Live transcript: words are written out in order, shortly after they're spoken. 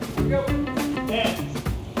go.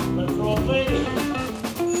 And let's roll play this.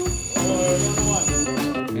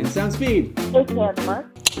 And sound speed. Okay, Mark.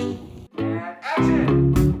 And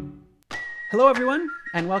action! Hello, everyone,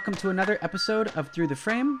 and welcome to another episode of Through the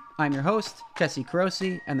Frame. I'm your host, Jesse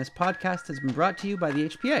Carosi, and this podcast has been brought to you by the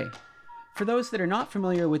HPA. For those that are not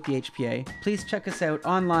familiar with the HPA, please check us out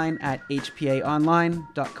online at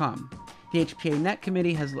hpaonline.com. The HPA Net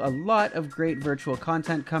Committee has a lot of great virtual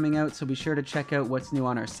content coming out, so be sure to check out what's new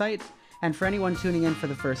on our site. And for anyone tuning in for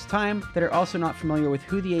the first time that are also not familiar with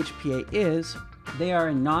who the HPA is, they are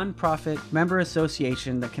a non-profit member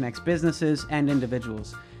association that connects businesses and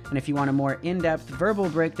individuals. And if you want a more in-depth verbal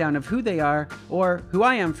breakdown of who they are, or who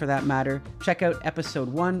I am for that matter, check out episode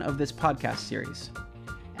 1 of this podcast series.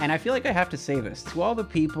 And I feel like I have to say this. To all the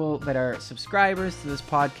people that are subscribers to this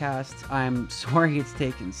podcast, I'm sorry it's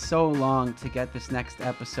taken so long to get this next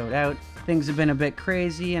episode out. Things have been a bit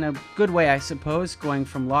crazy in a good way, I suppose, going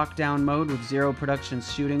from lockdown mode with zero production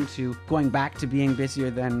shooting to going back to being busier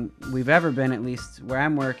than we've ever been, at least where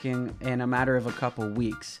I'm working, in a matter of a couple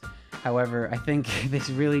weeks. However, I think this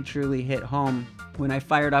really truly hit home when I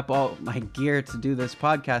fired up all my gear to do this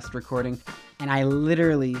podcast recording, and I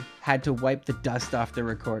literally had to wipe the dust off the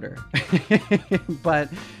recorder. But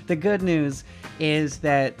the good news is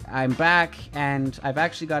that I'm back, and I've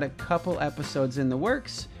actually got a couple episodes in the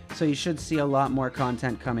works, so you should see a lot more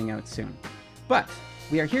content coming out soon. But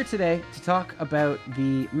we are here today to talk about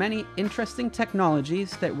the many interesting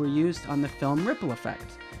technologies that were used on the film Ripple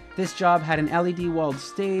Effect. This job had an LED-walled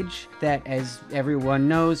stage that, as everyone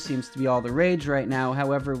knows, seems to be all the rage right now.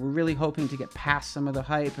 However, we're really hoping to get past some of the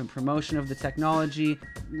hype and promotion of the technology,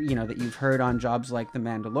 that you've heard on jobs like The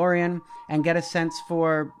Mandalorian, and get a sense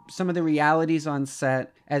for some of the realities on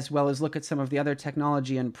set, as well as look at some of the other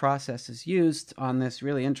technology and processes used on this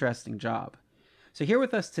really interesting job. So here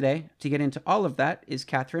with us today to get into all of that is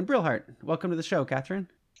Catherine Brillhart. Welcome to the show, Catherine.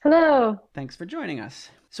 Hello. Thanks for joining us.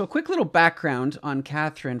 So a quick little background on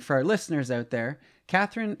Catherine for our listeners out there.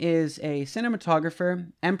 Catherine is a cinematographer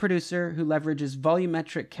and producer who leverages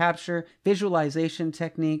volumetric capture, visualization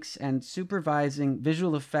techniques, and supervising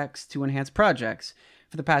visual effects to enhance projects.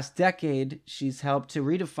 For the past decade, she's helped to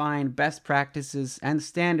redefine best practices and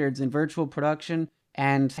standards in virtual production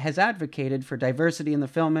and has advocated for diversity in the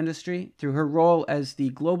film industry through her role as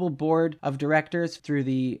the Global Board of Directors through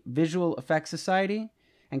the Visual Effects Society.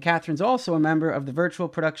 And Catherine's also a member of the Virtual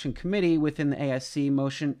Production Committee within the ASC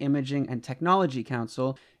Motion Imaging and Technology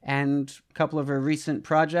Council. And a couple of her recent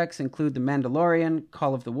projects include The Mandalorian,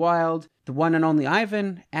 Call of the Wild, The One and Only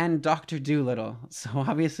Ivan, and Dr. Dolittle. So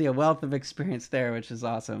obviously a wealth of experience there, which is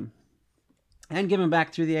awesome. And giving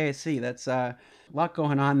back through the ASC, that's a lot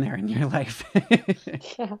going on there in your life.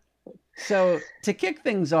 Yeah. So to kick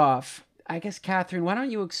things off, I guess, Catherine, why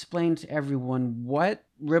don't you explain to everyone what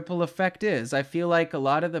Ripple Effect is? I feel like a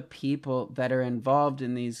lot of the people that are involved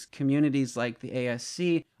in these communities like the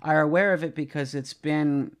ASC are aware of it because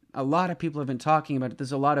a lot of people have been talking about it.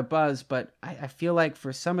 There's a lot of buzz, but I feel like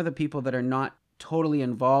for some of the people that are not totally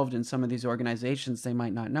involved in some of these organizations, they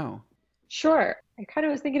might not know. Sure. I kind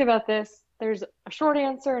of was thinking about this. There's a short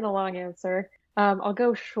answer and a long answer. I'll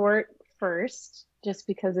go short first, just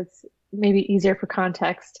because it's maybe easier for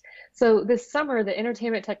context. So this summer, the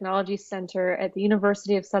Entertainment Technology Center at the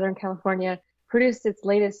University of Southern California produced its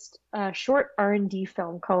latest short R&D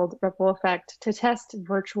film called Ripple Effect to test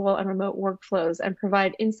virtual and remote workflows and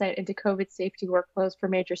provide insight into COVID safety workflows for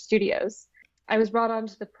major studios. I was brought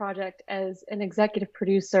onto the project as an executive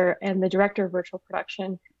producer and the director of virtual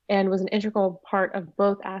production, and was an integral part of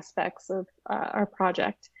both aspects of our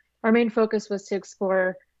project. Our main focus was to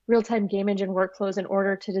explore real-time game engine workflows in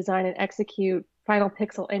order to design and execute final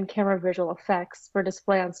pixel and camera visual effects for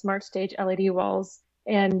display on SmartStage LED walls.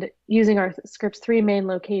 And using our script's 3 main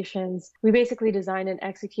locations, we basically designed and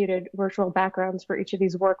executed virtual backgrounds for each of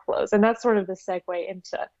these workflows. And that's sort of the segue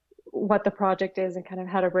into what the project is and kind of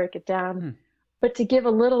how to break it down. But to give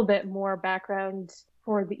a little bit more background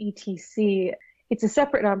for the ETC, it's a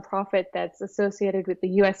separate nonprofit that's associated with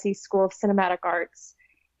the USC School of Cinematic Arts.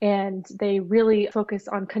 And they really focus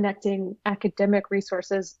on connecting academic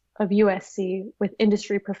resources of USC with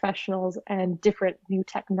industry professionals and different new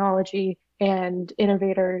technology and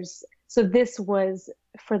innovators. So this was,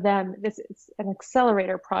 for them, this is an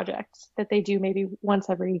accelerator project that they do maybe once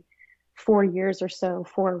every 4 years or so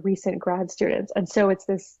for recent grad students. And so it's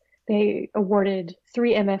this, they awarded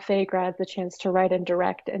 3 MFA grads the chance to write and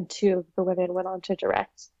direct, and 2 of the women went on to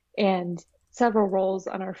direct. And several roles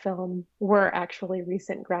on our film were actually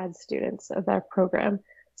recent grad students of that program.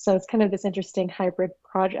 So it's kind of this interesting hybrid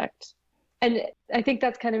project. And I think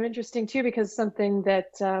that's kind of interesting too, because something that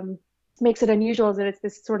makes it unusual is that it's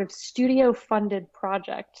this sort of studio funded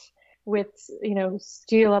project with,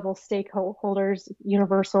 studio level stakeholders,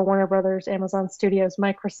 Universal, Warner Brothers, Amazon Studios, Wow,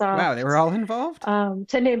 they Microsoft, were all involved?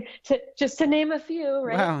 to name a few,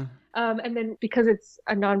 right? Wow. And then because it's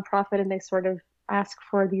a nonprofit and they sort of ask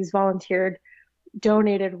for these volunteered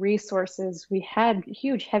donated resources, we had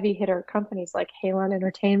huge heavy hitter companies like Halon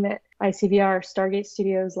Entertainment, ICVR, Stargate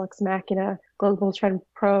Studios, Lux Machina, Global Trend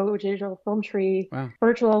Pro, Digital Film Tree, Wow.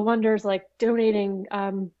 Virtual Wonders, like donating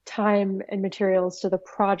time and materials to the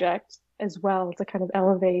project as well to kind of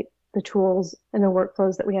elevate the tools and the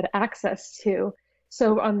workflows that we had access to.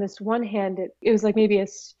 So on this one hand, it was like maybe a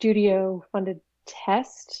studio funded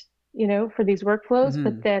test, for these workflows. Mm-hmm.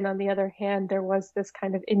 But then on the other hand, there was this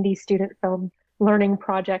kind of indie student film learning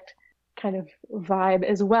project kind of vibe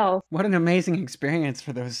as well. What an amazing experience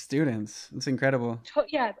for those students. It's incredible.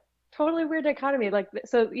 Yeah, totally weird dichotomy. Like,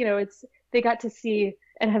 so, they got to see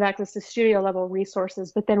and have access to studio level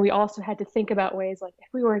resources, but then we also had to think about ways like if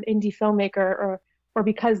we were an indie filmmaker or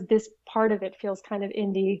because this part of it feels kind of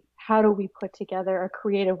indie, how do we put together a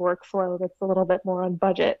creative workflow that's a little bit more on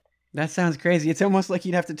budget? That sounds crazy. It's almost like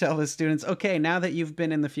you'd have to tell the students, okay, now that you've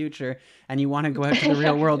been in the future and you want to go out to the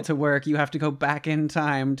real world to work, you have to go back in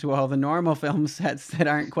time to all the normal film sets that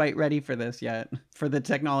aren't quite ready for this yet, for the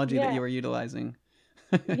technology that you were utilizing.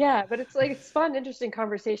 Yeah, but it's fun, interesting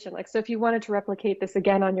conversation. Like, so if you wanted to replicate this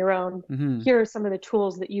again on your own, here are some of the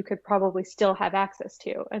tools that you could probably still have access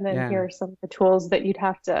to. And then here are some of the tools that you'd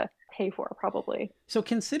have to pay for probably. So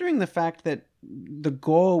considering the fact that the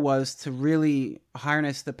goal was to really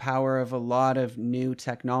harness the power of a lot of new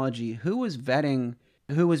technology, who was vetting,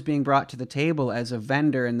 who was being brought to the table as a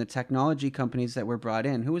vendor in the technology companies that were brought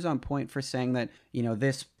in? Who was on point for saying that,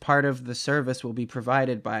 this part of the service will be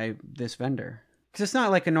provided by this vendor? Because it's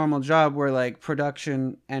not like a normal job where like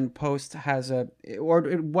production and post has or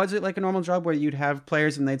was it like a normal job where you'd have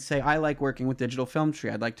players and they'd say, I like working with Digital Film Tree,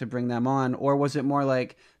 I'd like to bring them on? Or was it more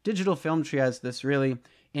like Digital Film Tree has this really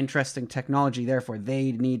interesting technology, therefore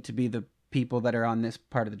they need to be the people that are on this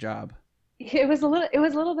part of the job? It was a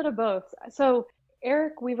little bit of both. So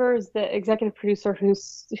Eric Weaver is the executive producer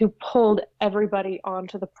who pulled everybody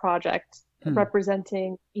onto the project,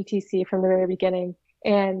 representing ETC from the very beginning.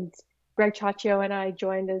 And Greg Chaccio and I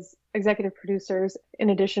joined as executive producers in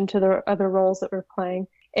addition to the other roles that we're playing.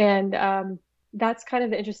 And that's kind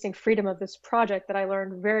of the interesting freedom of this project that I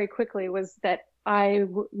learned very quickly, was that I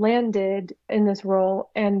landed in this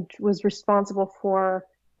role and was responsible for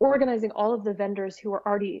organizing all of the vendors who were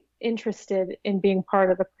already interested in being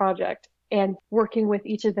part of the project and working with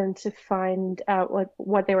each of them to find out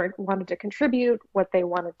what they wanted to contribute, what they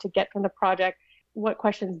wanted to get from the project, what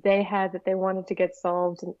questions they had that they wanted to get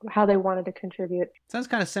solved, and how they wanted to contribute. Sounds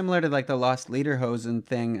kind of similar to like the Lost Lederhosen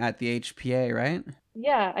thing at the HPA, right?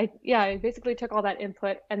 Yeah, I basically took all that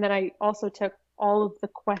input, and then I also took all of the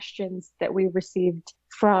questions that we received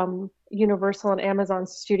from Universal and Amazon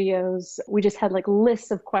Studios. We just had like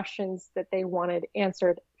lists of questions that they wanted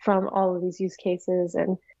answered from all of these use cases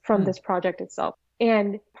and from this project itself.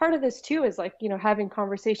 And part of this too is like, having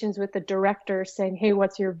conversations with the director saying, hey,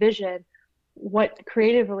 what's your vision? What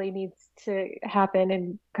creatively needs to happen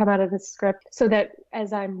and come out of the script, so that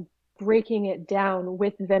as I'm breaking it down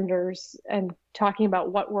with vendors and talking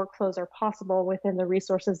about what workflows are possible within the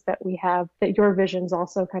resources that we have, that your vision's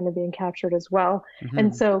also kind of being captured as well.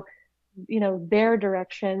 And so, their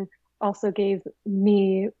direction also gave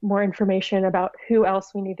me more information about who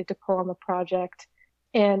else we needed to pull on the project.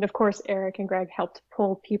 And of course, Eric and Greg helped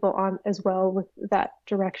pull people on as well with that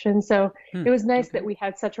direction. So it was nice that we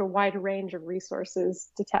had such a wide range of resources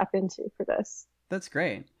to tap into for this. That's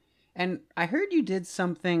great. And I heard you did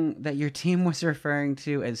something that your team was referring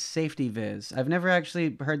to as safety viz. I've never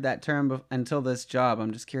actually heard that term until this job.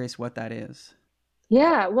 I'm just curious what that is.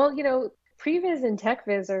 Yeah, well, previs and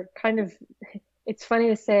techviz are kind of, it's funny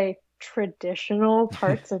to say, traditional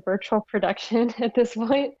parts of virtual production at this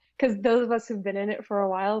point. Because those of us who've been in it for a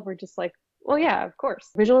while, we're just like, well, yeah, of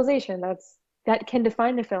course. Visualization, that can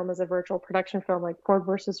define a film as a virtual production film, like Ford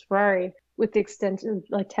versus Ferrari, with the extent of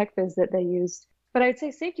like TechViz that they used. But I'd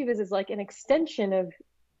say Safety Viz is like an extension of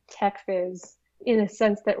TechViz in a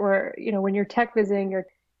sense that when you're TechVizzing,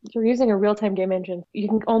 you're using a real-time game engine. You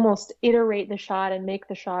can almost iterate the shot and make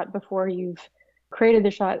the shot before you've created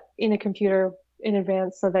the shot in a computer in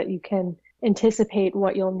advance, so that you can anticipate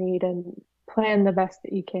what you'll need and plan the best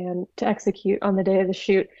that you can to execute on the day of the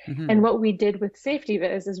shoot. And what we did with Safety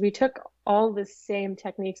Viz is we took all the same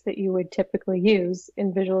techniques that you would typically use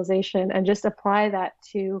in visualization and just apply that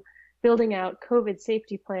to building out COVID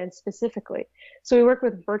safety plans specifically. So we work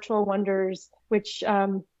with Virtual Wonders, which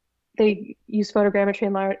they use photogrammetry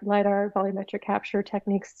and LiDAR volumetric capture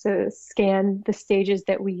techniques to scan the stages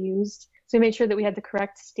that we used. So we made sure that we had the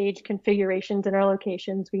correct stage configurations in our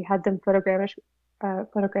locations. We had them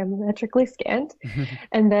photogrammetrically scanned.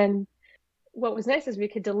 And then what was nice is we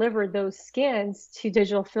could deliver those scans to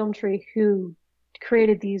Digital Film Tree, who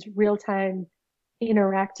created these real-time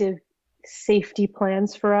interactive safety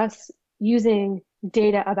plans for us using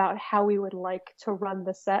data about how we would like to run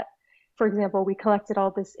the set. For example, we collected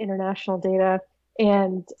all this international data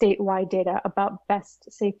and statewide data about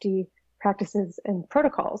best safety practices and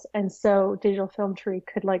protocols. And so Digital Film Tree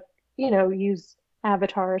could use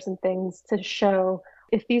avatars and things to show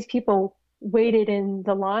if these people waited in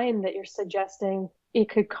the line that you're suggesting, it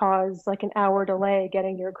could cause like an hour delay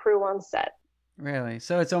getting your crew on set. Really?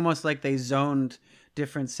 So it's almost like they zoned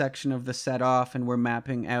different section of the set off and were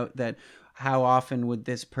mapping out that how often would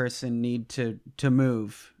this person need to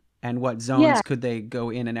move and what zones could they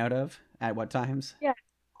go in and out of at what times? Yeah.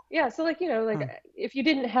 So if you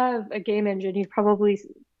didn't have a game engine, you'd probably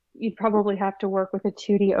have to work with a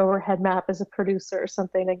 2D overhead map as a producer or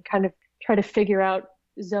something and kind of try to figure out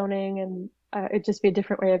zoning, and it'd just be a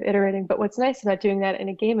different way of iterating. But what's nice about doing that in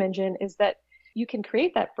a game engine is that you can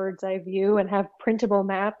create that bird's eye view and have printable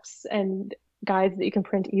maps and guides that you can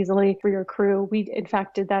print easily for your crew. We, in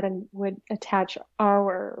fact, did that and would attach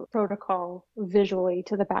our protocol visually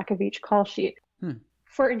to the back of each call sheet.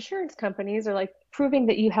 For insurance companies, or like proving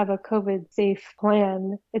that you have a COVID safe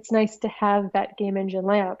plan, it's nice to have that game engine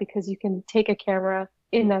layout because you can take a camera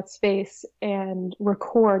in that space and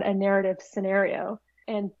record a narrative scenario.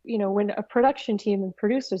 And, when a production team and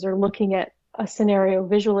producers are looking at a scenario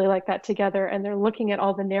visually like that together, and they're looking at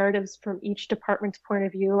all the narratives from each department's point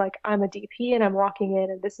of view, like I'm a DP and I'm walking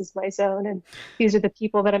in and this is my zone and these are the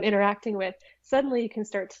people that I'm interacting with, suddenly you can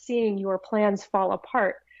start seeing your plans fall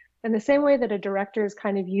apart. And the same way that a director is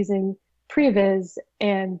kind of using previs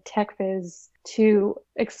and techvis to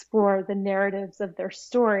explore the narratives of their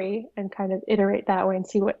story and kind of iterate that way and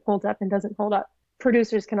see what holds up and doesn't hold up,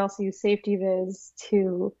 producers can also use safety viz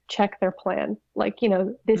to check their plan. Like,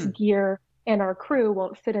 this gear and our crew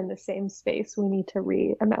won't fit in the same space. We need to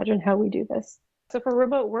reimagine how we do this. So for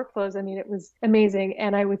remote workflows, it was amazing.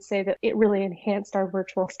 And I would say that it really enhanced our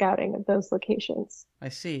virtual scouting of those locations. I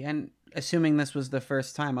see. And assuming this was the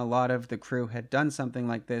first time a lot of the crew had done something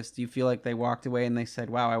like this, do you feel like they walked away and they said,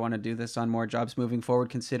 wow, I want to do this on more jobs moving forward,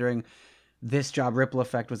 considering this job Ripple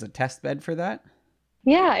Effect was a test bed for that?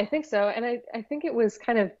 Yeah, I think so. And I think it was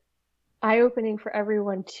kind of eye-opening for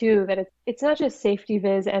everyone too, that it's not just safety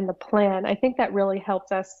viz and the plan. I think that really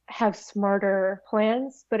helped us have smarter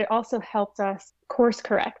plans, but it also helped us course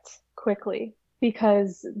correct quickly,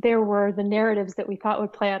 because there were the narratives that we thought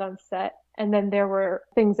would play out on set, and then there were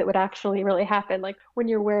things that would actually really happen. Like when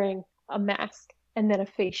you're wearing a mask and then a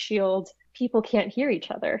face shield, people can't hear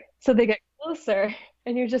each other. So they get closer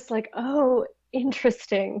and you're just like, oh,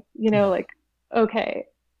 interesting, okay.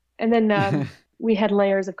 And then we had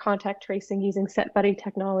layers of contact tracing using Set Buddy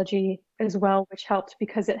technology as well, which helped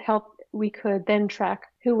because it helped. We could then track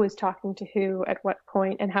who was talking to who at what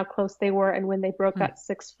point and how close they were and when they broke that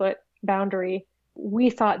 6-foot boundary. We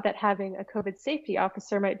thought that having a COVID safety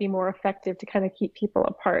officer might be more effective to kind of keep people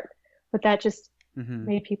apart, but that just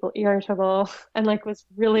made people irritable and was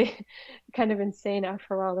really kind of insane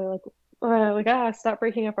after a while. They're stop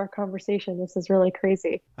breaking up our conversation. This is really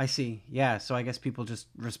crazy. I see. Yeah. So I guess people just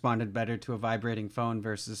responded better to a vibrating phone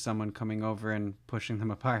versus someone coming over and pushing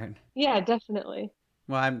them apart. Yeah, definitely.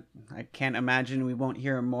 Well, I can't imagine we won't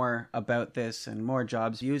hear more about this and more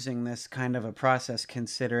jobs using this kind of a process,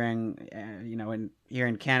 considering, here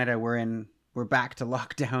in Canada, we're back to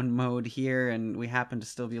lockdown mode here, and we happen to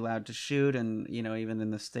still be allowed to shoot. And, even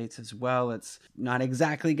in the States as well, it's not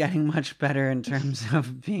exactly getting much better in terms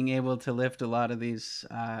of being able to lift a lot of these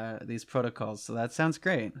protocols. So that sounds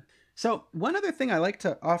great. So one other thing I like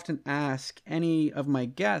to often ask any of my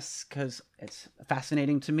guests, because it's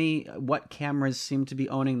fascinating to me what cameras seem to be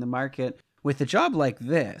owning the market with a job like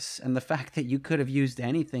this, and the fact that you could have used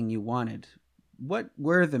anything you wanted. What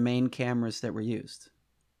were the main cameras that were used?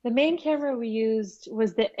 The main camera we used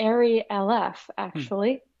was the Arri LF,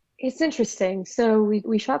 actually. It's interesting. So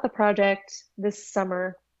we shot the project this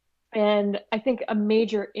summer, and I think a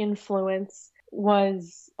major influence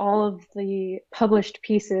was all of the published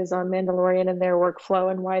pieces on Mandalorian and their workflow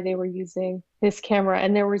and why they were using this camera.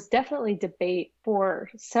 And there was definitely debate for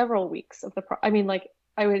several weeks of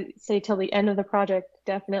I would say till the end of the project,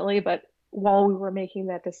 definitely, but while we were making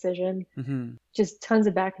that decision. Mm-hmm. Just tons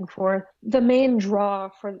of back and forth. The main draw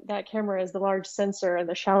for that camera is the large sensor and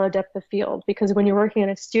the shallow depth of field, because when you're working in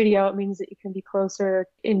a studio, it means that you can be closer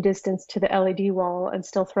in distance to the LED wall and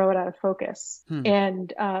still throw it out of focus.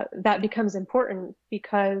 And that becomes important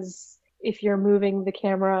because if you're moving the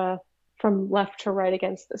camera from left to right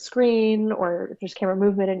against the screen, or if there's camera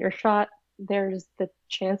movement in your shot, there's the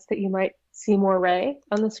chance that you might see more ray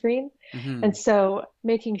on the screen. Mm-hmm. And so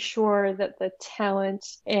making sure that the talent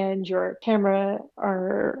and your camera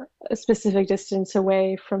are a specific distance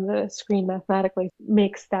away from the screen mathematically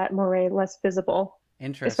makes that moire less visible.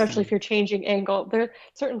 Interesting. Especially if you're changing angle. There are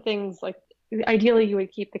certain things like ideally you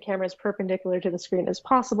would keep the camera as perpendicular to the screen as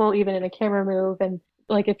possible, even in a camera move. And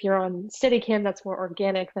like if you're on Steadicam, that's more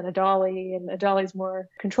organic than a dolly, and a dolly's more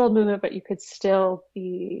controlled movement, but you could still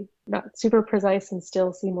be not super precise and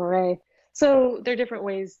still see moire. So there are different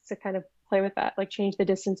ways to kind of play with that, like change the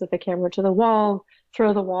distance of the camera to the wall,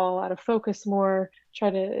 throw the wall out of focus more, try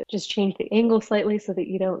to just change the angle slightly so that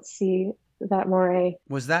you don't see that moire.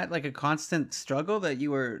 Was that like a constant struggle that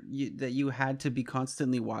you had to be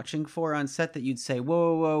constantly watching for on set, that you'd say,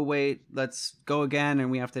 whoa, wait, let's go again and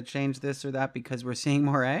we have to change this or that because we're seeing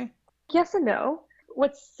moire? Yes and no.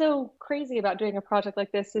 What's so crazy about doing a project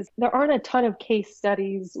like this is there aren't a ton of case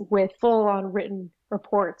studies with full-on written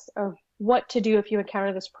reports of what to do if you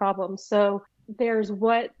encounter this problem. So there's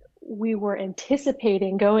what we were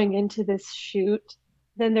anticipating going into this shoot.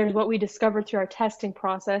 Then there's what we discovered through our testing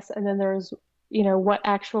process. And then there's, what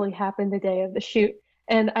actually happened the day of the shoot.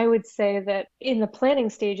 And I would say that in the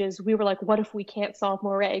planning stages, we were like, what if we can't solve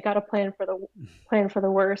moire? Got to plan for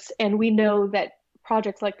the worst. And we know that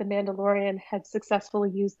projects like The Mandalorian had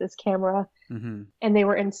successfully used this camera, and they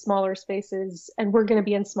were in smaller spaces, and we're going to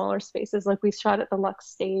be in smaller spaces. Like we shot at the Lux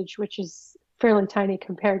stage, which is fairly tiny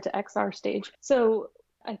compared to XR stage. So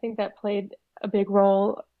I think that played a big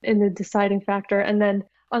role in the deciding factor. And then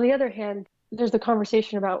on the other hand, there's the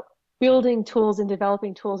conversation about building tools and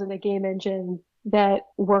developing tools in the game engine that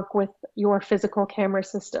work with your physical camera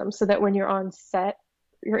system, so that when you're on set,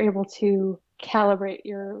 you're able to calibrate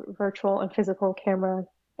your virtual and physical camera,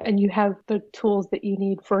 and you have the tools that you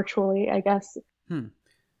need virtually, I guess,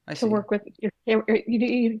 to work with your camera.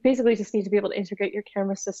 You basically just need to be able to integrate your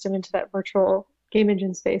camera system into that virtual game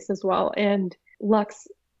engine space as well. And Lux,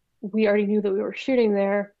 we already knew that we were shooting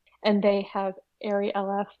there, and they have Arri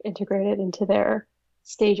LF integrated into their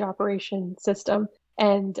stage operation system.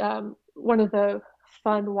 And one of the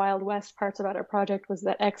fun Wild West parts about our project was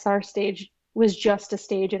that XR stage was just a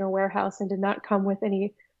stage in a warehouse and did not come with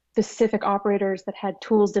any specific operators that had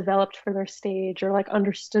tools developed for their stage or like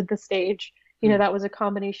understood the stage. That was a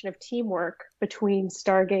combination of teamwork between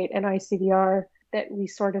Stargate and ICVR that we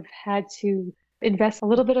sort of had to invest a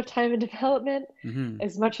little bit of time in development,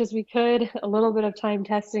 as much as we could, a little bit of time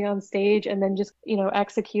testing on stage, and then just,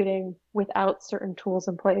 executing without certain tools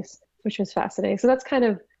in place, which was fascinating. So that's kind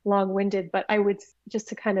of long-winded, but I would just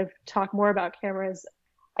to kind of talk more about cameras.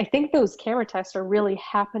 I think those camera tests are really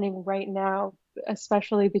happening right now,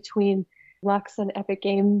 especially between Lux and Epic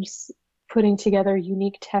Games putting together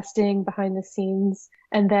unique testing behind the scenes.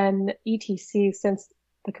 And then ETC, since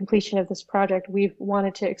the completion of this project, we've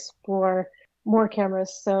wanted to explore more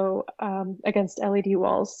cameras against LED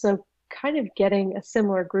walls. So kind of getting a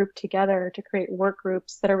similar group together to create work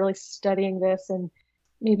groups that are really studying this, and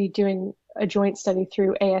maybe doing a joint study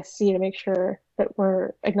through ASC to make sure that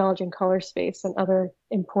we're acknowledging color space and other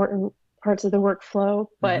important parts of the workflow.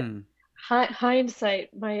 But hindsight,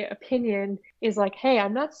 my opinion is like, hey,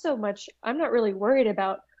 I'm not really worried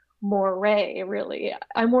about moire, really.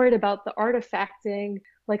 I'm worried about the artifacting,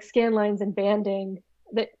 like scan lines and banding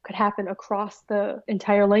that could happen across the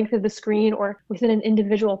entire length of the screen or within an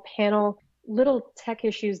individual panel, little tech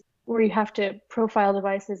issues where you have to profile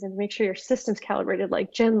devices and make sure your system's calibrated,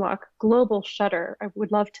 like Genlock, global shutter. I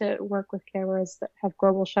would love to work with cameras that have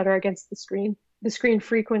global shutter against the screen. The screen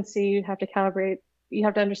frequency, you have to calibrate. You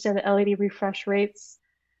have to understand the LED refresh rates.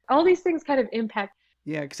 All these things kind of impact.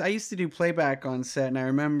 Yeah, because I used to do playback on set, and I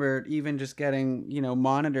remember even just getting,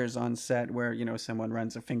 monitors on set where, someone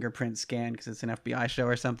runs a fingerprint scan because it's an FBI show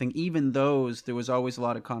or something. Even those, there was always a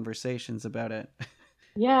lot of conversations about it.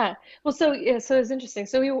 Yeah. Well, so it's interesting.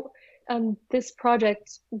 So this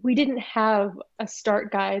project, we didn't have a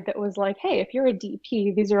start guide that was like, hey, if you're a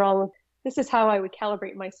DP, this is how I would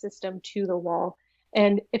calibrate my system to the wall.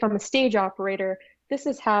 And if I'm a stage operator, this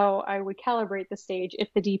is how I would calibrate the stage if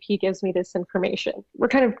the DP gives me this information. We're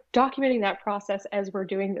kind of documenting that process as we're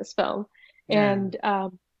doing this film. Yeah. And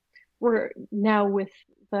we're now with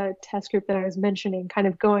the test group that I was mentioning, kind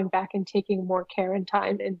of going back and taking more care and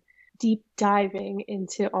time in deep diving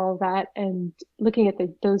into all that and looking at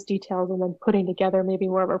those details and then putting together maybe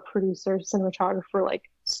more of a producer, cinematographer like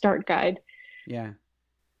start guide Yeah.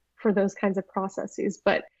 for those kinds of processes.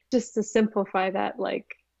 But just to simplify that, like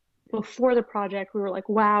before the project, we were like,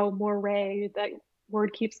 wow, moire, that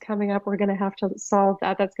word keeps coming up. We're going to have to solve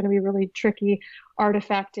that. That's going to be really tricky.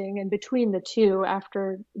 Artifacting. And between the two,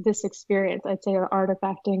 after this experience, I'd say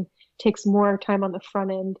artifacting takes more time on the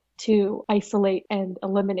front end to isolate and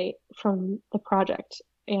eliminate from the project.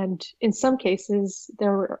 And in some cases,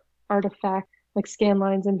 there were artifacts like scan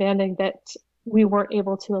lines and banding that we weren't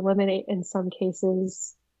able to eliminate in some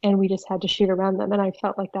cases, and we just had to shoot around them. And I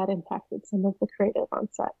felt like that impacted some of the creative on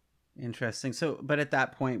set. Interesting. So, but at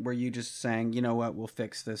that point, were you just saying, you know what, we'll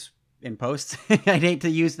fix this in post? I'd hate to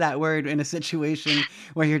use that word in a situation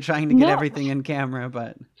where you're trying to get everything in camera,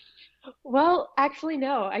 but. Well, actually,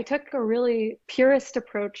 no. I took a really purist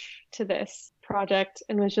approach to this project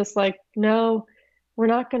and was just like, no, we're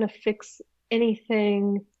not going to fix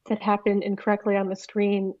anything that happened incorrectly on the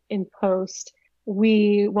screen in post.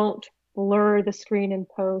 We won't blur the screen in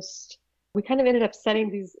post. We kind of ended up setting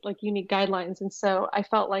these like unique guidelines. And so I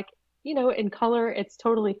felt like, you know, in color, it's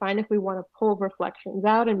totally fine if we want to pull reflections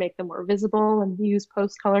out and make them more visible and use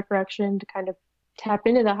post color correction to kind of tap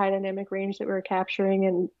into the high dynamic range that we were capturing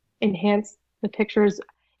and enhance the pictures.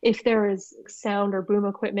 If there is sound or boom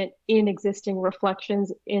equipment in existing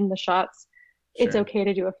reflections in the shots, Sure. It's okay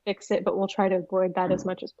to do a fix it, but we'll try to avoid that as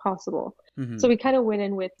much as possible. Mm-hmm. So we kind of went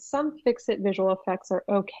in with some fix it visual effects are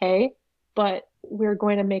okay, but we're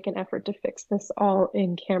going to make an effort to fix this all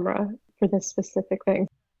in camera for this specific thing.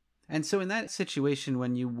 And so in that situation,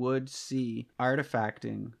 when you would see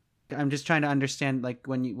artifacting, I'm just trying to understand, like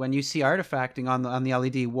when you see artifacting on the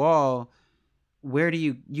LED wall, where do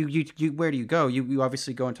you where do you go? You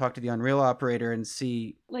obviously go and talk to the Unreal operator and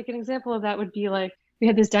see. Like an example of that would be like we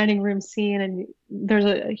had this dining room scene and there's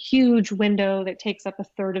a huge window that takes up a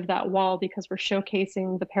third of that wall because we're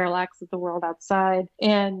showcasing the parallax of the world outside.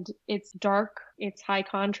 And it's dark, it's high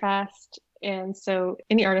contrast. And so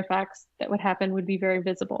any artifacts that would happen would be very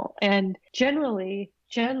visible. And generally,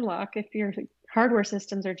 Genlock, if your hardware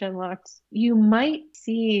systems are Genlocked, you might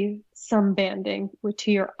see some banding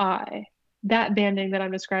to your eye. That banding that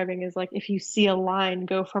I'm describing is like if you see a line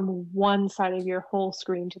go from one side of your whole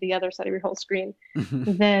screen to the other side of your whole screen,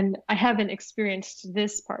 then I haven't experienced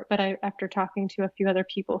this part, but after talking to a few other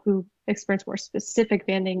people who experience more specific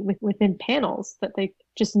banding within panels, that they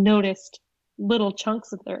just noticed little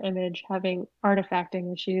chunks of their image having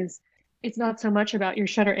artifacting issues. It's not so much about your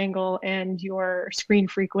shutter angle and your screen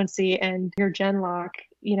frequency and your Genlock,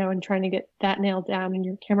 you know, and trying to get that nailed down in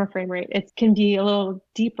your camera frame rate. It can be a little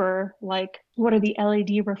deeper, like what are the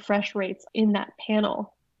LED refresh rates in that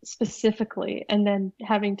panel specifically, and then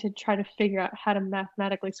having to try to figure out how to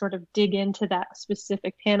mathematically sort of dig into that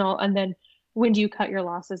specific panel, and then when do you cut your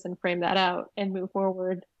losses and frame that out and move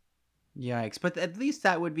forward. Yikes. But at least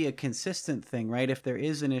that would be a consistent thing, right? If there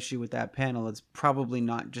is an issue with that panel, it's probably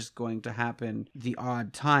not just going to happen the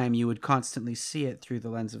odd time. You would constantly see it through the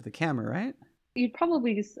lens of the camera, right? You'd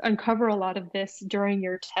probably uncover a lot of this during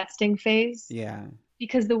your testing phase. Yeah.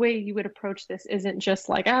 Because the way you would approach this isn't just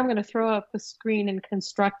like, I'm going to throw up the screen and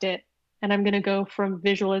construct it, and I'm going to go from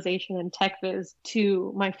visualization and tech viz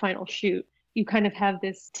to my final shoot. You kind of have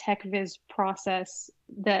this tech viz process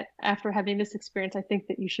that after having this experience, I think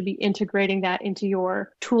that you should be integrating that into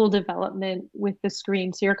your tool development with the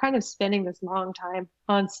screen. So you're kind of spending this long time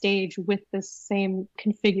on stage with the same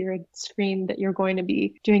configured screen that you're going to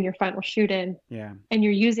be doing your final shoot in. Yeah. And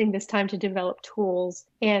you're using this time to develop tools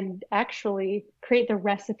and actually create the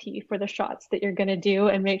recipe for the shots that you're going to do,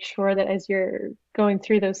 and make sure that as you're going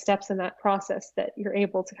through those steps in that process that you're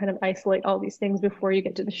able to kind of isolate all these things before you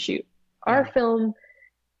get to the shoot. Our film,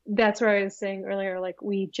 that's where I was saying earlier, like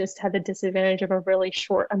we just had the disadvantage of a really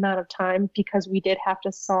short amount of time because we did have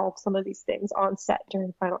to solve some of these things on set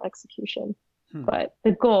during final execution. But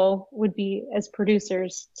the goal would be as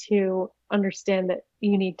producers to understand that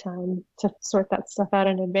you need time to sort that stuff out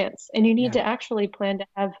in advance. And you need to actually plan to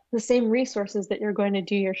have the same resources that you're going to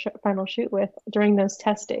do your final shoot with during those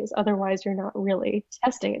test days. Otherwise, you're not really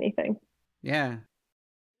testing anything. Yeah.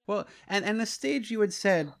 Well, and the stage you had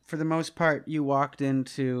said, for the most part, you walked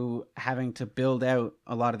into having to build out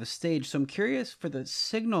a lot of the stage. So I'm curious for the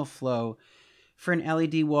signal flow for an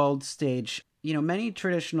LED walled stage. You know, many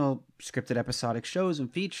traditional scripted episodic shows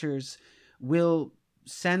and features will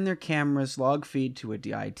send their camera's log feed to a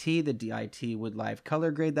DIT. The DIT would live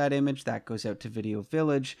color grade that image. That goes out to Video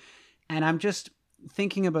Village. And I'm just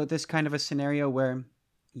thinking about this kind of a scenario where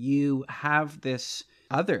you have this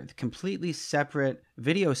other, completely separate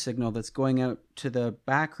video signal that's going out to the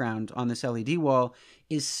background on this LED wall.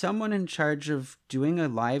 Is someone in charge of doing a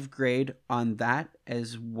live grade on that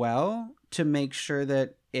as well to make sure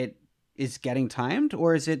that it is getting timed,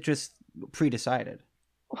 or is it just pre-decided?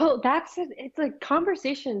 Well, it's a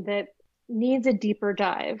conversation that needs a deeper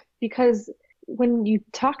dive because when you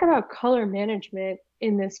talk about color management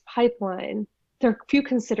in this pipeline, there are a few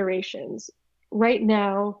considerations. Right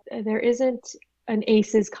now, there isn't an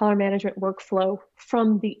ACES color management workflow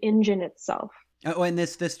from the engine itself. Oh, and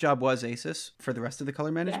this job was ACES for the rest of the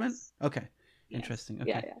color management? Yes. Okay. Yes. Interesting.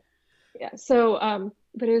 Okay. Yeah. So,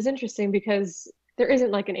 but it was interesting because there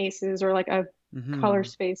isn't like an ACES or like a color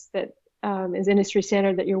space that is industry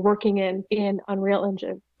standard that you're working in Unreal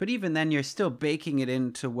Engine. But even then, you're still baking it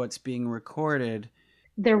into what's being recorded.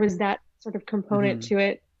 There was that sort of component to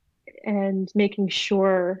it and making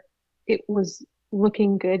sure it was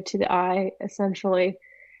looking good to the eye, essentially.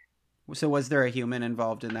 So was there a human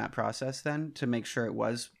involved in that process then to make sure it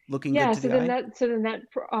was looking good to the eye? So then that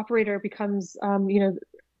operator becomes,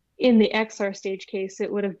 in the XR stage case,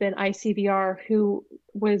 it would have been ICVR, who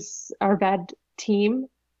was our VAD team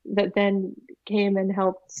that then came and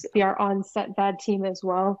helped our on-set VAD team as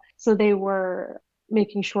well. So they were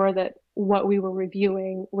making sure that what we were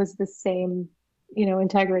reviewing was the same,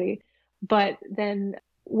 integrity. But then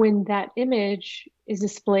when that image is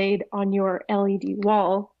displayed on your LED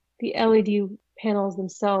wall, the LED panels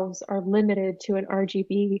themselves are limited to an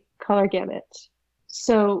RGB color gamut.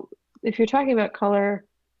 So if you're talking about color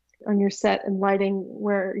on your set and lighting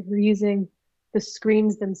where you're using the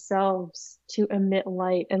screens themselves to emit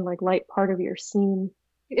light and like light part of your scene,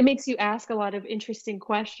 it makes you ask a lot of interesting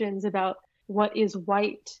questions about what is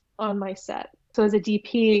white on my set. So as a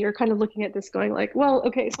DP, you're kind of looking at this going like, well,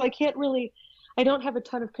 okay, so I don't have a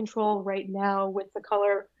ton of control right now with the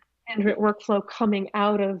color management workflow coming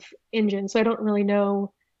out of Engine. So I don't really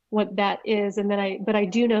know what that is. But I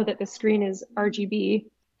do know that the screen is RGB,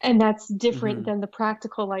 and that's different than the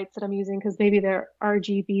practical lights that I'm using because maybe they're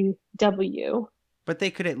RGBW. But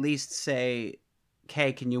they could at least say,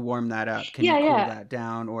 "Okay, can you warm that up? Can you cool that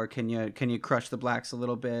down, or can you crush the blacks a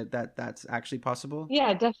little bit?" That's actually possible.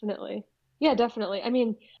 Yeah, definitely. I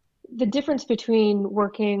mean, the difference between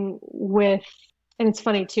working with, and it's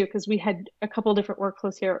funny too because we had a couple different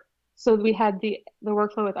workflows here. So we had the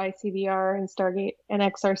workflow with ICVR and Stargate and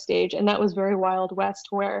XR Stage, and that was very Wild West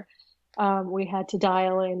where we had to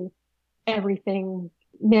dial in everything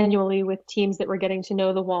manually with teams that were getting to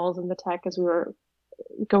know the walls and the tech as we were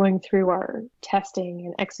going through our testing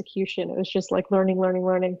and execution. It was just like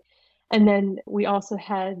learning. And then we also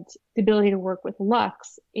had the ability to work with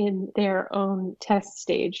Lux in their own test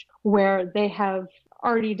stage where they have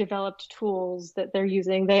already developed tools that they're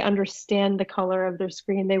using. They understand the color of their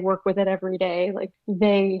screen. They work with it every day. Like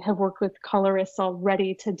they have worked with colorists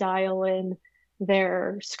already to dial in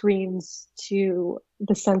their screens to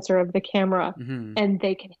the sensor of the camera, and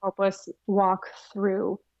they can help us walk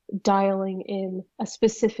through dialing in a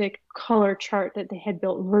specific color chart that they had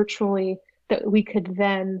built virtually that we could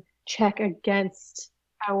then check against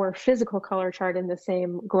our physical color chart in the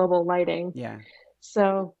same global lighting. Yeah.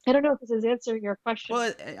 So I don't know if this is answering your question.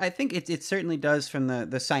 Well, I think it certainly does from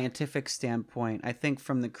the scientific standpoint. I think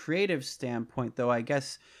from the creative standpoint, though, I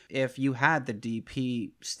guess if you had the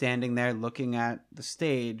DP standing there looking at the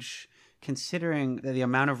stage, considering the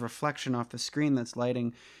amount of reflection off the screen that's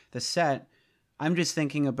lighting the set, I'm just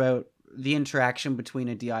thinking about the interaction between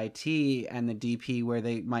a DIT and the DP where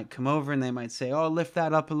they might come over and they might say, oh, lift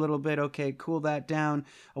that up a little bit. Okay, cool that down.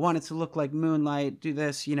 I want it to look like moonlight. Do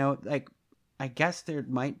this, like I guess there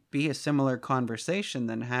might be a similar conversation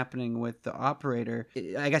then happening with the operator.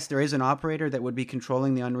 I guess there is an operator that would be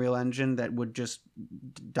controlling the Unreal Engine that would just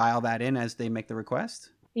dial that in as they make the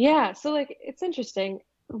request. Yeah. So like, it's interesting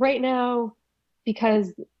right now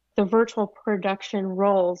because the virtual production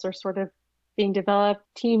roles are sort of being developed.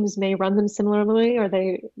 Teams may run them similarly, or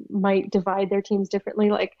they might divide their teams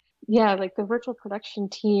differently. Like the virtual production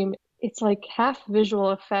team, it's like half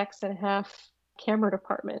visual effects and half camera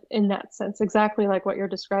department in that sense, exactly like what you're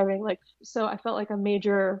describing. Like, so I felt like a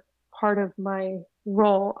major part of my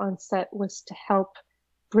role on set was to help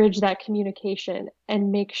bridge that communication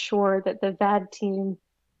and make sure that the VAD team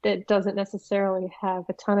that doesn't necessarily have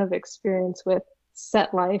a ton of experience with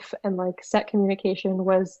set life and like set communication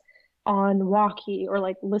was on walkie or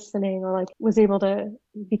like listening or like was able to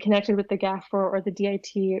be connected with the gaffer or the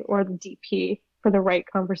DIT or the DP for the right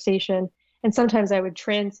conversation. And sometimes I would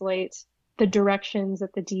translate the directions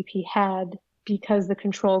that the DP had because the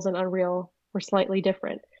controls in Unreal were slightly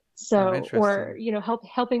different. So, or,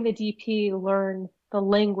 helping the DP learn the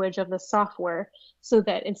language of the software, so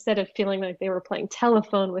that instead of feeling like they were playing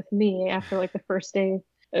telephone with me after like the first day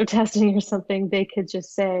of testing or something, they could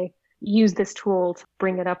just say, use this tool to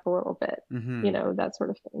bring it up a little bit, that sort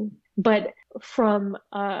of thing. But from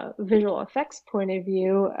a visual effects point of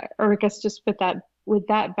view, or I guess just with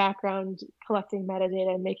that background, collecting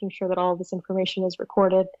metadata and making sure that all of this information is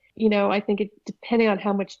recorded, I think depending on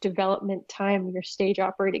how much development time your stage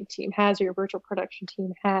operating team has or your virtual production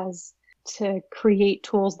team has to create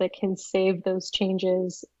tools that can save those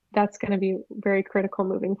changes, that's going to be very critical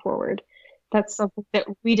moving forward. That's something that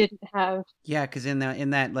we didn't have. Yeah, because in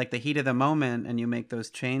that like the heat of the moment, and you make those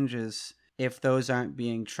changes, if those aren't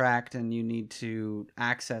being tracked and you need to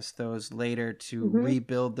access those later to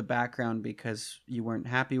rebuild the background because you weren't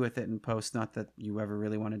happy with it in post, not that you ever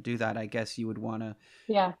really want to do that, I guess you would want to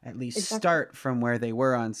at least start from where they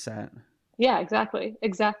were on set. Yeah, exactly.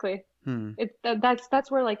 That's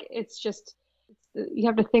where like you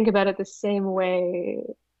have to think about it the same way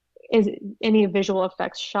as any visual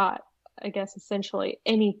effects shot. I guess essentially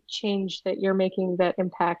any change that you're making that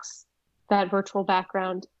impacts that virtual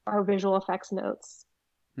background are visual effects notes.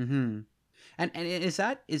 And is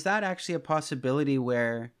that actually a possibility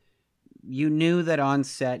where you knew that on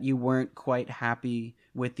set you weren't quite happy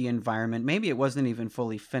with the environment? Maybe it wasn't even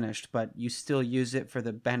fully finished, but you still use it for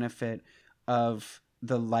the benefit of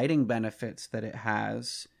the lighting benefits that it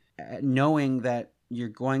has, knowing that you're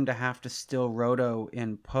going to have to still roto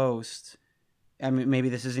in post. I mean, maybe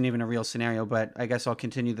this isn't even a real scenario, but I guess I'll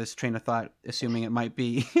continue this train of thought, assuming it might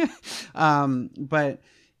be. But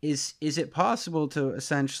is it possible to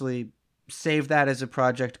essentially save that as a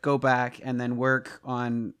project, go back, and then work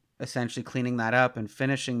on essentially cleaning that up and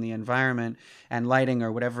finishing the environment and lighting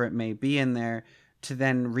or whatever it may be in there, to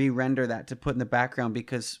then re-render that to put in the background?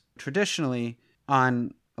 Because traditionally,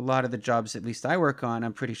 on a lot of the jobs, at least I work on,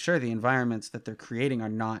 I'm pretty sure the environments that they're creating are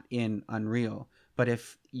not in Unreal. But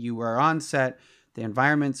if you are on set, the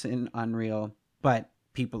environment's in Unreal, but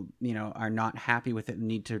people, are not happy with it and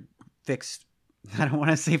need to fix, I don't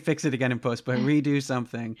want to say fix it again in post, but redo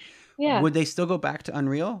something. Yeah. Would they still go back to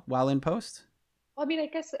Unreal while in post? Well, I mean, I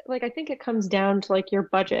guess I think it comes down to your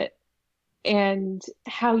budget and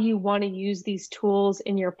how you want to use these tools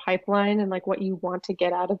in your pipeline and what you want to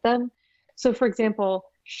get out of them. So for example,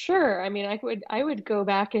 sure. I mean, I would go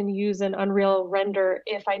back and use an Unreal render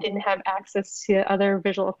if I didn't have access to other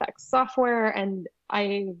visual effects software and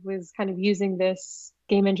I was kind of using this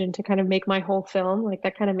game engine to kind of make my whole film.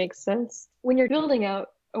 That kind of makes sense. When you're building out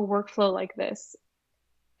a workflow like this,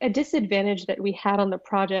 a disadvantage that we had on the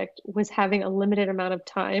project was having a limited amount of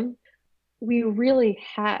time. We really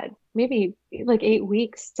had maybe 8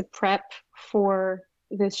 weeks to prep for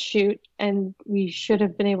this shoot, and we should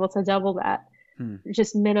have been able to double that.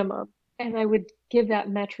 Just minimum. And I would give that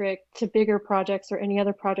metric to bigger projects or any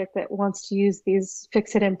other project that wants to use these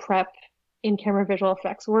fix it and prep in-camera visual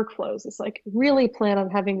effects workflows. It's really plan on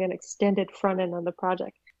having an extended front end on the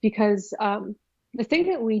project, because the thing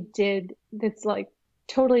that we did that's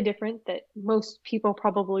totally different that most people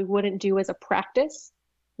probably wouldn't do as a practice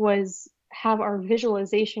was have our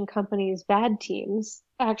visualization companies' VAD teams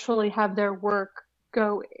actually have their work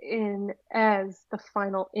go in as the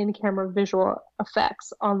final in-camera visual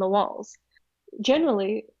effects on the walls.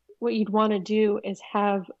 Generally, what you'd want to do is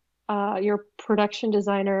have your production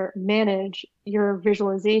designer manage your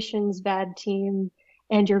visualizations VAD team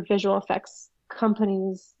and your visual effects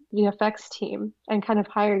company's VFX team, and kind of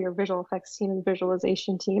hire your visual effects team and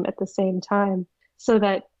visualization team at the same time, so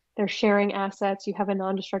that they're sharing assets. You have a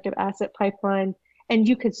non-destructive asset pipeline, and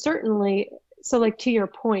you could certainly, to your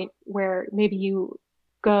point where maybe you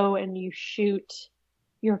go and you shoot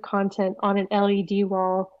your content on an LED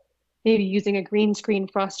wall, maybe using a green screen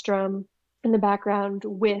frustrum in the background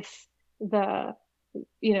with the,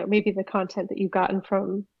 maybe the content that you've gotten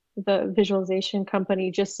from the visualization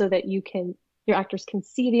company, just so that your actors can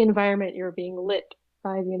see the environment, you're being lit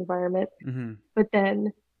by the environment. But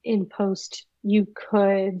then in post, you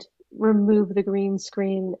could remove the green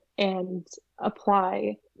screen and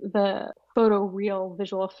apply the photoreal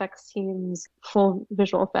visual effects team's full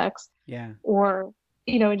visual effects. Yeah. Or,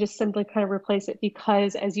 and just simply kind of replace it,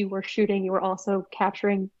 because as you were shooting, you were also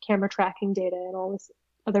capturing camera tracking data and all this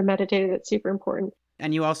other metadata that's super important.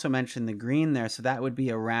 And you also mentioned the green there, so that would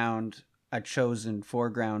be around a chosen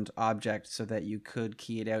foreground object so that you could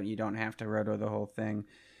key it out. You don't have to roto the whole thing.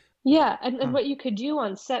 Yeah, and what you could do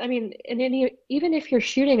on set, I mean, even if you're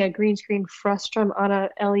shooting a green screen frustrum on a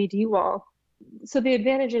LED wall, so the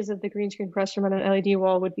advantages of the green screen frustrum on an LED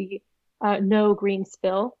wall would be no green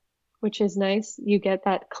spill. which is nice. You get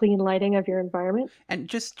that clean lighting of your environment. And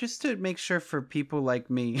just to make sure for people like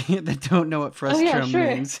me that don't know what Oh yeah, frustrum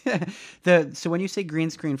sure. means, so when you say green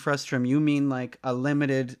screen frustrum, you mean like a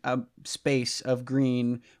limited space of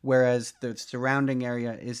green, whereas the surrounding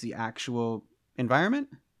area is the actual environment?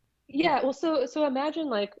 Yeah, well, so imagine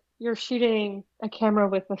like you're shooting a camera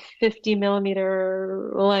with a 50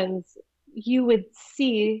 millimeter lens. You would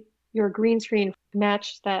see your green screen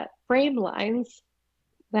match that frame lines,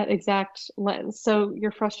 that exact lens. So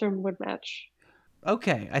your frustum would match.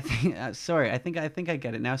 Okay, I think sorry, I think I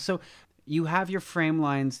get it now. So you have your frame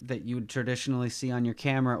lines that you would traditionally see on your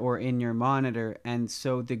camera or in your monitor, and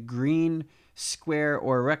so the green square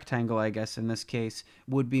or rectangle, I guess in this case,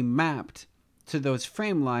 would be mapped to those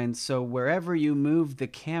frame lines. So wherever you move the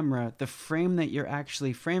camera, the frame that you're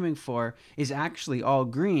actually framing for is actually all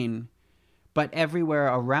green, but everywhere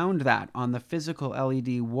around that on the physical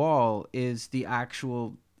LED wall is the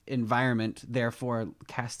actual environment, therefore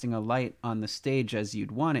casting a light on the stage as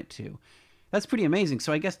you'd want it to. That's pretty amazing.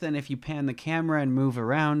 So I guess then if you pan the camera and move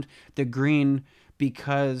around, the green,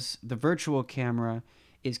 because the virtual camera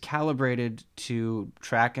is calibrated to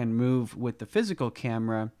track and move with the physical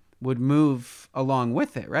camera, would move along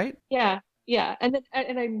with it, right? Yeah, yeah. And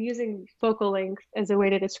I'm using focal length as a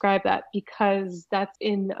way to describe that because that's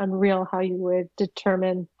in Unreal how you would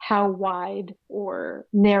determine how wide or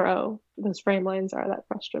narrow those frame lines are that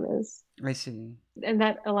frustum is. I see. And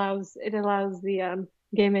that allows the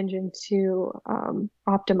game engine to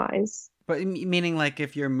optimize. But meaning like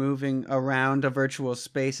if you're moving around a virtual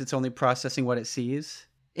space, it's only processing what it sees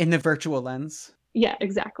in the virtual lens. Yeah,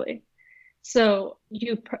 exactly. So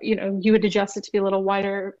you would adjust it to be a little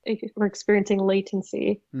wider if we're experiencing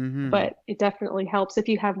latency, Mm-hmm. but it definitely helps if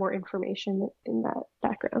you have more information in that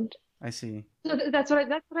background. I see. So that's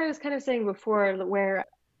what I was kind of saying before, where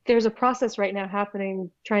there's a process right now happening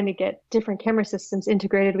trying to get different camera systems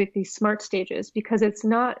integrated with these smart stages because it's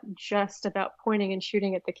not just about pointing and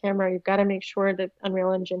shooting at the camera. You've got to make sure that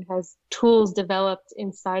Unreal Engine has tools developed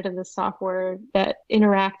inside of the software that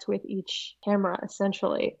interact with each camera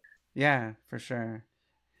essentially. Yeah, for sure.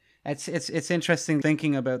 It's interesting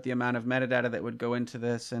thinking about the amount of metadata that would go into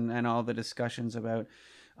this and all the discussions about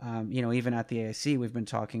even at the AIC we've been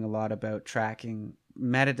talking a lot about tracking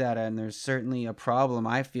metadata, and there's certainly a problem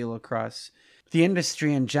I feel across the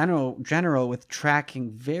industry in general with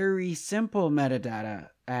tracking very simple metadata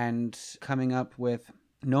and coming up with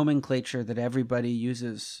nomenclature that everybody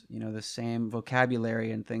uses, the same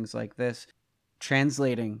vocabulary and things like this,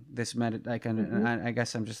 translating this Mm-hmm. I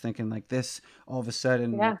guess I'm just thinking like this all of a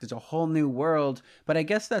sudden Yeah. like there's a whole new world. But I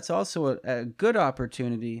guess that's also a good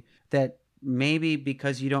opportunity that maybe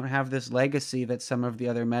because you don't have this legacy that some of the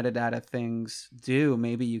other metadata things do,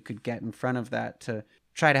 maybe you could get in front of that to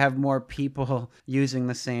try to have more people using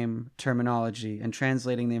the same terminology and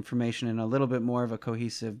translating the information in a little bit more of a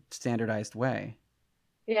cohesive, standardized way.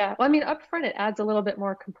 Yeah. Well, I mean, up front, it adds a little bit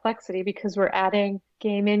more complexity because we're adding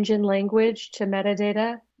game engine language to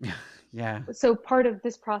metadata. Yeah. So part of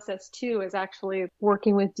this process too is actually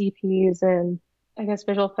working with DPs and I guess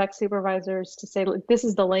visual effects supervisors to say, look, this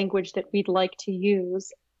is the language that we'd like to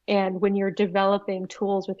use. And when you're developing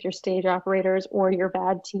tools with your stage operators or your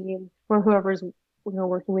VAD team or whoever's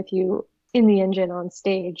working with you in the engine on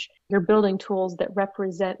stage, you're building tools that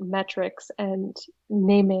represent metrics and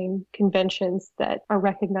naming conventions that are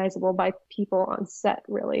recognizable by people on set,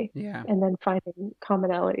 really, Yeah. and then finding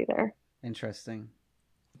commonality there. Interesting.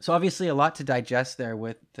 So obviously a lot to digest there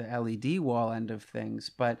with the LED wall end of things,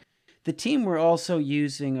 but the team were also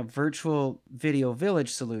using a virtual video village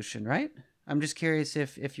solution, right? I'm just curious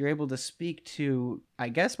if you're able to speak to, I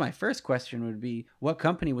guess my first question would be, what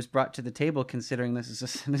company was brought to the table, considering this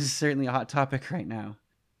is certainly a hot topic right now?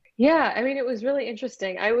 Yeah, I mean, it was really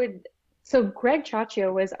interesting. So Greg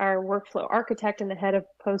Chaccio was our workflow architect and the head of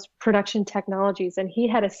post-production technologies, and he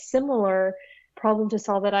had a similar problem to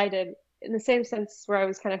solve that I did in the same sense where I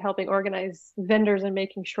was kind of helping organize vendors and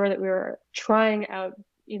making sure that we were trying out,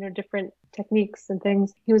 different techniques and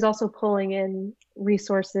things. He was also pulling in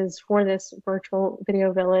resources for this virtual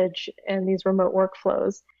video village and these remote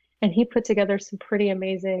workflows. And he put together some pretty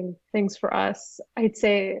amazing things for us. I'd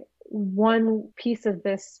say one piece of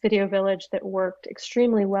this video village that worked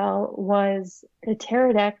extremely well was the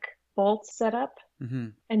Teradek Bolt setup. Mm-hmm.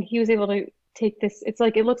 And he was able to take this, it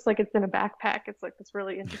looks like it's in a backpack. It's like this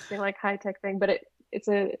really interesting, like high-tech thing, but it's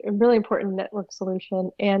a really important network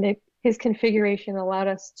solution. And his configuration allowed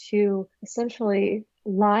us to essentially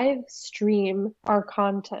live stream our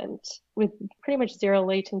content with pretty much zero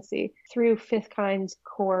latency through Fifth Kind's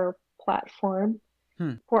core platform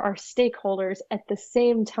for our stakeholders at the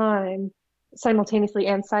same time simultaneously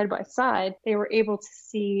and side by side, they were able to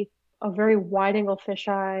see a very wide angle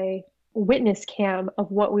fisheye witness cam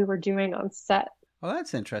of what we were doing on set. Oh,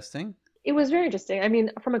 that's interesting. It was very interesting. I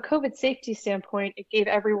mean, from a COVID safety standpoint, it gave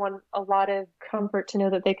everyone a lot of comfort to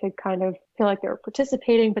know that they could kind of feel like they were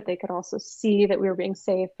participating, but they could also see that we were being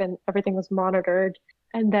safe and everything was monitored.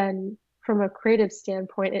 And then from a creative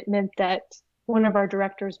standpoint, it meant that one of our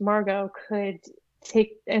directors, Margot, could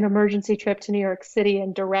take an emergency trip to New York City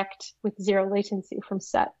and direct with zero latency from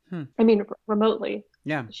set. I mean, remotely.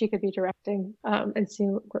 Yeah. She could be directing and see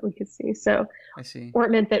what we could see. So, I see. Or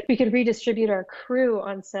it meant that we could redistribute our crew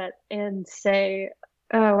on set and say,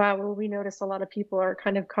 oh, wow, well, we noticed a lot of people are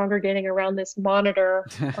kind of congregating around this monitor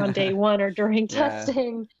on day one or during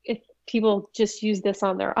testing. If people just use this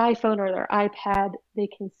on their iPhone or their iPad, they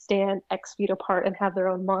can stand X feet apart and have their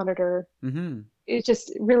own monitor. Mm-hmm. It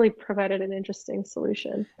just really provided an interesting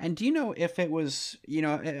solution. And do you know if it was, I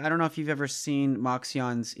don't know if you've ever seen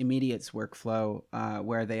Moxion's Immediates workflow,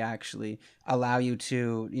 where they actually allow you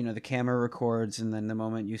to, the camera records, and then the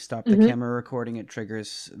moment you stop the camera recording, it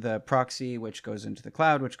triggers the proxy, which goes into the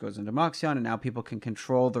cloud, which goes into Moxion, and now people can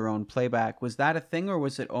control their own playback. Was that a thing, or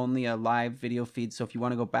was it only a live video feed? So if you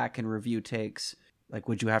want to go back and review takes, like,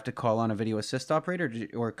 would you have to call on a video assist operator,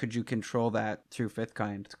 or could you control that through Fifth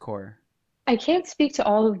Kind core? I can't speak to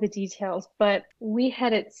all of the details, but we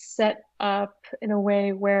had it set up in a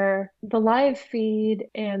way where the live feed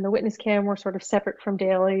and the witness cam were sort of separate from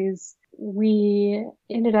dailies. We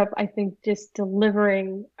ended up, I think, just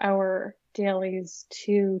delivering our dailies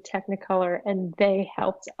to Technicolor, and they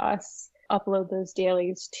helped us upload those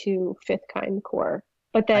dailies to Fifth Kind core.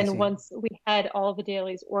 But then once we had all the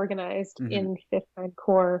dailies organized in Fifth Kind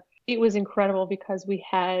core, it was incredible because we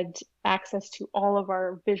had access to all of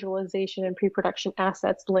our visualization and pre-production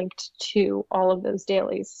assets linked to all of those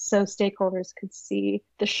dailies. So stakeholders could see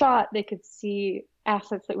the shot, they could see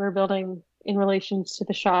assets that we were building in relation to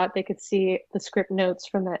the shot, they could see the script notes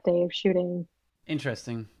from that day of shooting.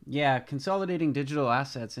 Interesting. Yeah, consolidating digital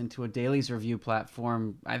assets into a dailies review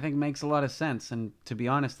platform, I think, makes a lot of sense. And to be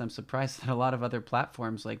honest, I'm surprised that a lot of other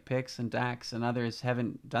platforms like Pix and Dax and others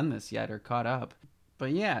haven't done this yet or caught up.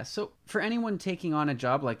 But yeah, so for anyone taking on a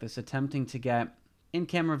job like this, attempting to get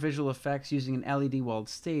in-camera visual effects using an LED-walled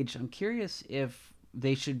stage, I'm curious if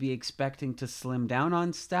they should be expecting to slim down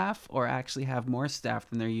on staff or actually have more staff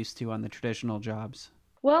than they're used to on the traditional jobs.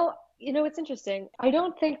 Well, it's interesting. I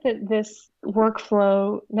don't think that this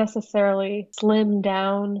workflow necessarily slimmed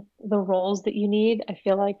down the roles that you need. I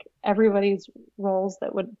feel like everybody's roles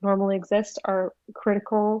that would normally exist are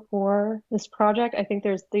critical for this project. I think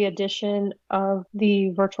there's the addition of the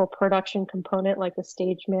virtual production component, like the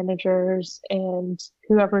stage managers and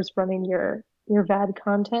whoever's running your VAD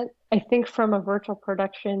content. I think from a virtual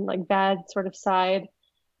production, like VAD sort of side,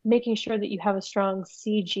 making sure that you have a strong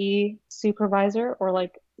CG supervisor or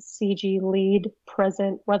like CG lead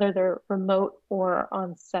present, whether they're remote or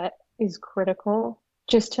on set, is critical,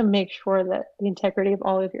 just to make sure that the integrity of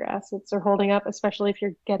all of your assets are holding up, especially if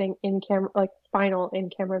you're getting in-camera, like final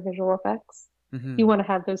in-camera visual effects. You want to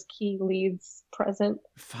have those key leads present.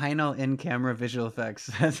 Final in-camera visual effects.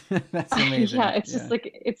 That's amazing. Yeah, it's just like,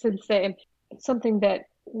 it's insane. Something that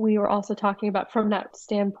we were also talking about from that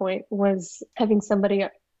standpoint was having somebody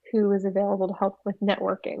who is available to help with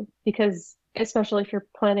networking, because especially if you're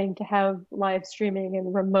planning to have live streaming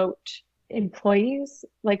and remote employees,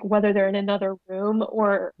 like whether they're in another room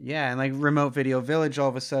or and like remote video village, all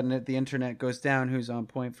of a sudden the internet goes down, who's on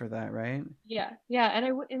point for that, right? And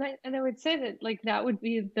I would say that like that would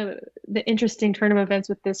be the interesting turn of events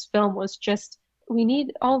with this film, was just we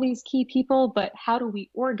need all these key people, but how do we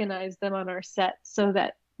organize them on our set so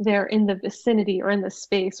that they're in the vicinity or in the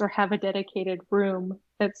space or have a dedicated room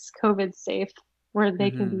that's COVID safe where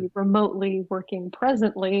they can be remotely working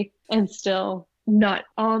presently and still not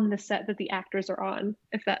on the set that the actors are on,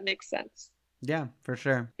 if that makes sense. Yeah, for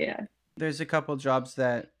sure. Yeah. There's a couple jobs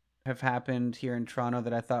that have happened here in Toronto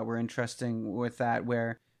that I thought were interesting with that,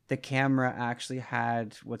 where the camera actually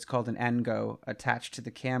had what's called an NGO attached to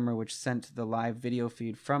the camera, which sent the live video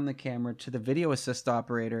feed from the camera to the video assist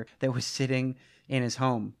operator that was sitting in his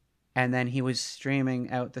home. And then he was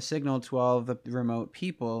streaming out the signal to all of the remote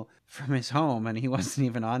people from his home, and he wasn't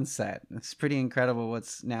even on set. It's pretty incredible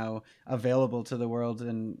what's now available to the world,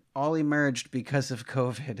 and all emerged because of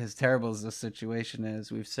COVID. As terrible as this situation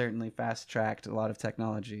is, we've certainly fast-tracked a lot of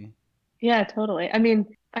technology. Yeah, totally. I mean,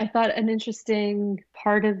 I thought an interesting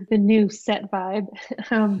part of the new set vibe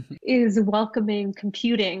is welcoming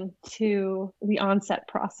computing to the onset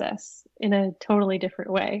process in a totally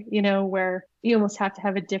different way, where you almost have to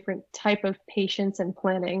have a different type of patience and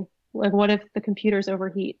planning Like, what if the computers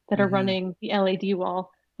overheat that are Mm-hmm. running the LED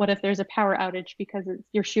wall? What if there's a power outage because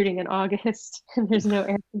you're shooting in August and there's no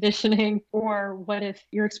air conditioning? Or what if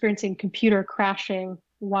you're experiencing computer crashing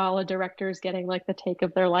while a director is getting like the take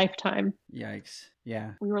of their lifetime? Yikes.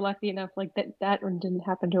 Yeah. We were lucky enough like that one didn't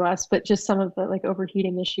happen to us, but just some of the like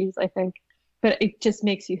overheating issues, I think. But it just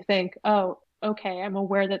makes you think, oh, okay, I'm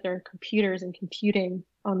aware that there are computers and computing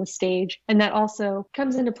on the stage. And that also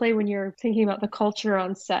comes into play when you're thinking about the culture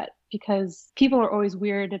on set, because people are always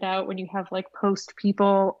weirded out when you have like post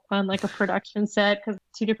people on like a production set, because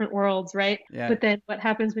two different worlds, right? Yeah. But then what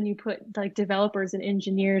happens when you put like developers and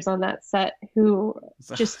engineers on that set who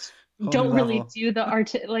just whole don't new really level. do the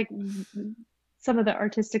art, like some of the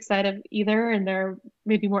artistic side of either, and they're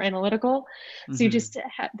maybe more analytical. So you just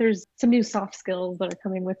there's some new soft skills that are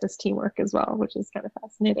coming with this teamwork as well, which is kind of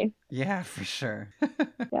fascinating. Yeah, for sure.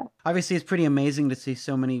 Yeah. Obviously, it's pretty amazing to see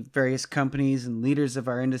so many various companies and leaders of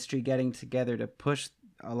our industry getting together to push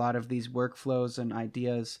a lot of these workflows and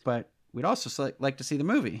ideas. But we'd also like to see the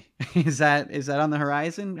movie. Is that on the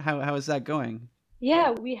horizon? How is that going?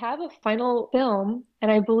 Yeah, we have a final film,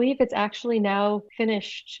 and I believe it's actually now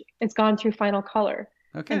finished. It's gone through final color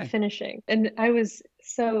and finishing. And it was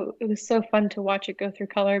so fun to watch it go through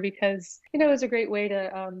color, because, it was a great way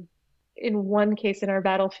to, in one case in our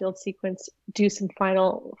battlefield sequence, do some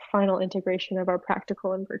final integration of our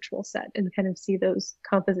practical and virtual set and kind of see those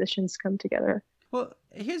compositions come together. Well,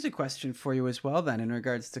 here's a question for you as well then in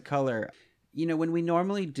regards to color. When we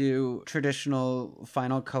normally do traditional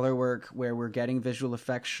final color work where we're getting visual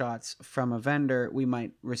effects shots from a vendor, we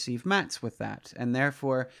might receive mattes with that. And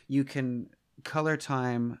therefore, you can color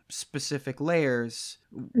time specific layers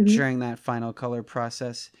during that final color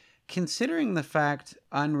process. Considering the fact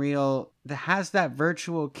Unreal has that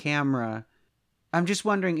virtual camera, I'm just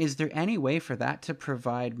wondering, is there any way for that to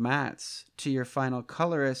provide mattes to your final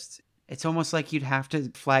colorists? It's almost like you'd have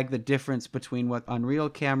to flag the difference between what Unreal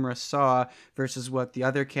camera saw versus what the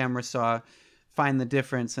other camera saw, find the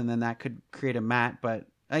difference, and then that could create a matte. But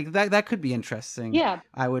like that could be interesting. Yeah,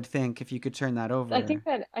 I would think, if you could turn that over. I think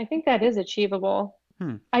that is achievable.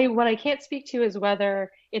 What I can't speak to is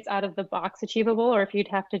whether it's out of the box achievable, or if you'd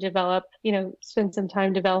have to develop, spend some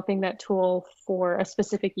time developing that tool for a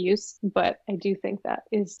specific use. But I do think that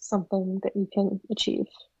is something that you can achieve.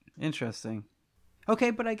 Interesting.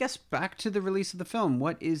 Okay, but I guess back to the release of the film.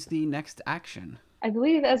 What is the next action? I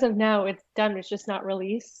believe as of now it's done, it's just not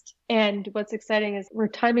released. And what's exciting is we're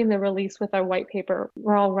timing the release with our white paper.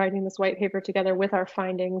 We're all writing this white paper together with our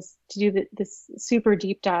findings to do this super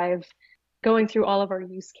deep dive, going through all of our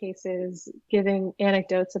use cases, giving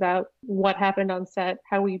anecdotes about what happened on set,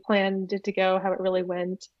 how we planned it to go, how it really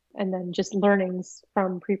went, and then just learnings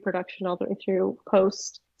from pre-production all the way through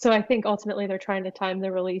post. So I think ultimately they're trying to time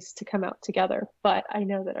the release to come out together. But I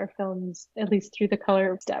know that our film's at least through the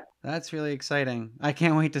color step. That's really exciting. I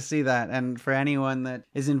can't wait to see that. And for anyone that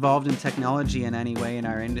is involved in technology in any way in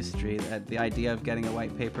our industry, the idea of getting a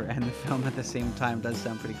white paper and the film at the same time does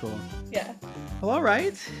sound pretty cool. Yeah. Well, all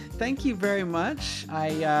right. Thank you very much. I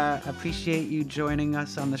appreciate you joining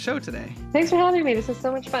us on the show today. Thanks for having me. This is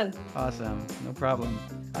so much fun. Awesome. No problem.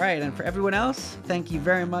 All right, and for everyone else, thank you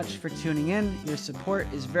very much for tuning in. Your support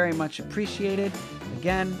is very much appreciated.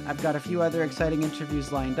 Again, I've got a few other exciting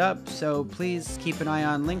interviews lined up, so please keep an eye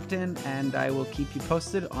on LinkedIn, and I will keep you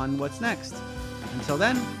posted on what's next. Until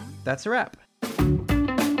then, that's a wrap.